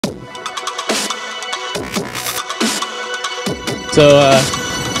So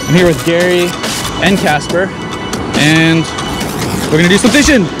I'm here with Gary and Kaspar, and we're gonna do some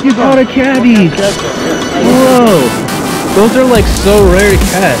fishing. You got a caddy. Whoa, those are like so rare to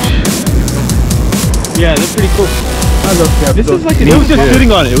catch. Yeah, they're pretty cool. I love Kaspar. This is like an It was just sitting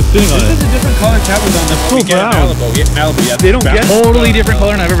on it. It was sitting on it. This is a different color Kaspar than the Malibu. Yeah, They don't get totally different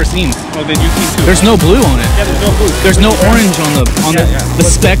color than I've ever seen. Oh, then you've seen too. There's no blue on it. Yeah, there's no blue. There's no orange on the the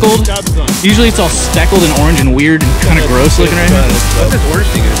speckled. Usually it's all speckled and orange and weird and kind of gross looking right now. What's this orange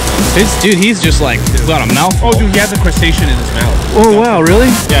thing? Dude, he's just like got a mouthful. Oh, dude, he has a crustacean in his mouth. Oh wow, really?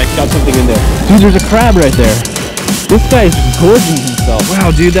 Yeah, he's got something in there. Dude, there's a crab right there. This guy's gorging himself.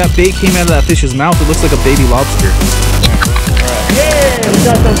 Wow, dude, that bait came out of that fish's mouth. It looks like a baby lobster. Alright. Yeah, we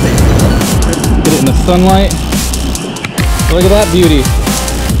got something. Get it in the sunlight. Look at that beauty.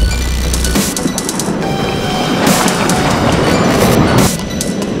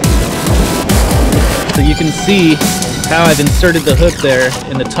 So you can see how I've inserted the hook there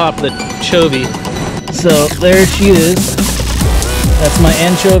in the top of the chovy. So there she is. That's my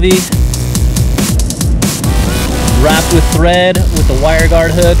anchovy. Wrapped with thread with the wire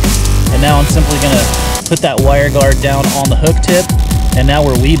guard hook. And now I'm simply gonna put that wire guard down on the hook tip. And now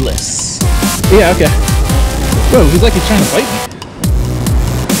we're weedless. Yeah, okay. Whoa, he's like he's trying to bite me.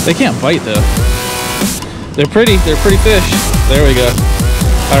 They can't bite though. They're pretty fish. There we go.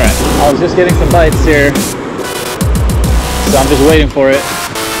 All right, I was just getting some bites here. So I'm just waiting for it.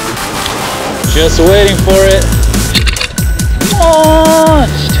 Just waiting for it.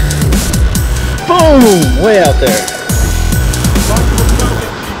 Launched! Boom! Way out there.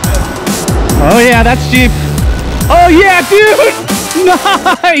 Oh yeah, that's cheap. Oh yeah, dude!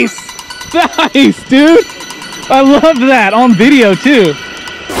 Nice! Nice, dude! I love that on video too.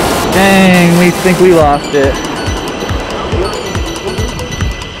 Dang, we think we lost it.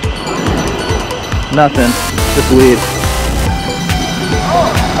 Nothing, just weed.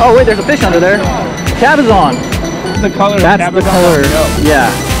 Oh wait, there's a fish under there. KAZAZIAN. The color. That's the color. Yeah.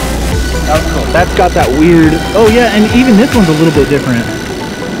 That's cool. That's got that weird. Oh yeah, and even this one's a little bit different.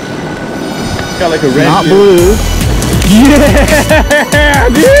 It's got like a red. Not blue. Yeah,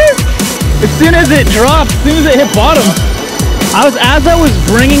 dude. As soon as it dropped, as soon as it hit bottom, as I was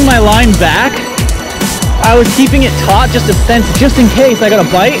bringing my line back, I was keeping it taut just a sense, just in case I got a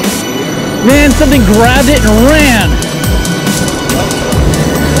bite. Man, something grabbed it and ran.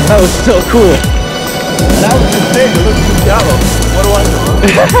 That was so cool. That was the thing. It looks too shallow. What do I know?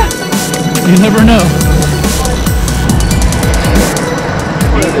 You never know.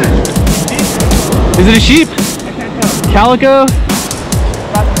 Is it a sheep? Calico?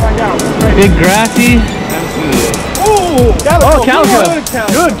 About to find out. Big grassy. Ooh, calico. Oh, calico.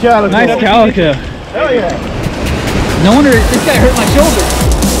 Good calico. Nice calico. Hell yeah. No wonder this guy hurt my shoulder.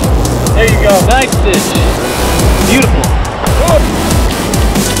 There you go. Nice fish. Beautiful.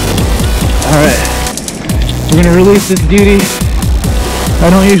 Alright. We're gonna release this beauty. I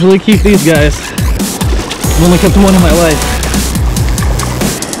don't usually keep these guys. I've only kept one in my life.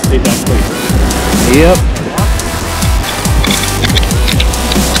 Yep.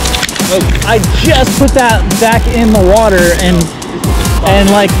 I just put that back in the water and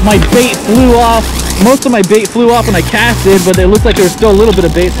like my bait flew off. Most of my bait flew off when I casted, but it looked like there was still a little bit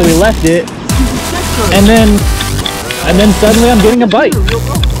of bait, so we left it. And then suddenly I'm getting a bite.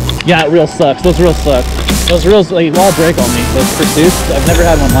 Yeah, it real sucks. Those reels suck. Those reels like all break on me. Those pursuits, I've never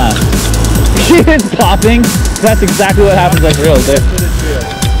had one last. It's popping. That's exactly what happens with reels.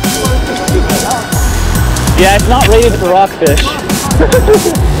 Yeah, it's not rated for rockfish.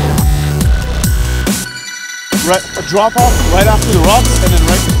 Right, a drop off right after the rocks, and then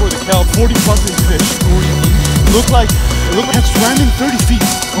right before the kelp. 40 plus inch fish. It looked like it swam in 30 feet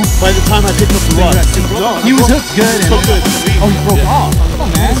by the time I picked up the rod. He was hooked good. So good. Oh, he broke off. Come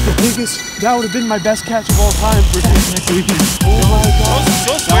on, man. That's the biggest. That would have been my best catch of all time for 2 weeks. Oh my god.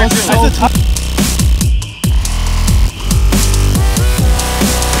 Those That's a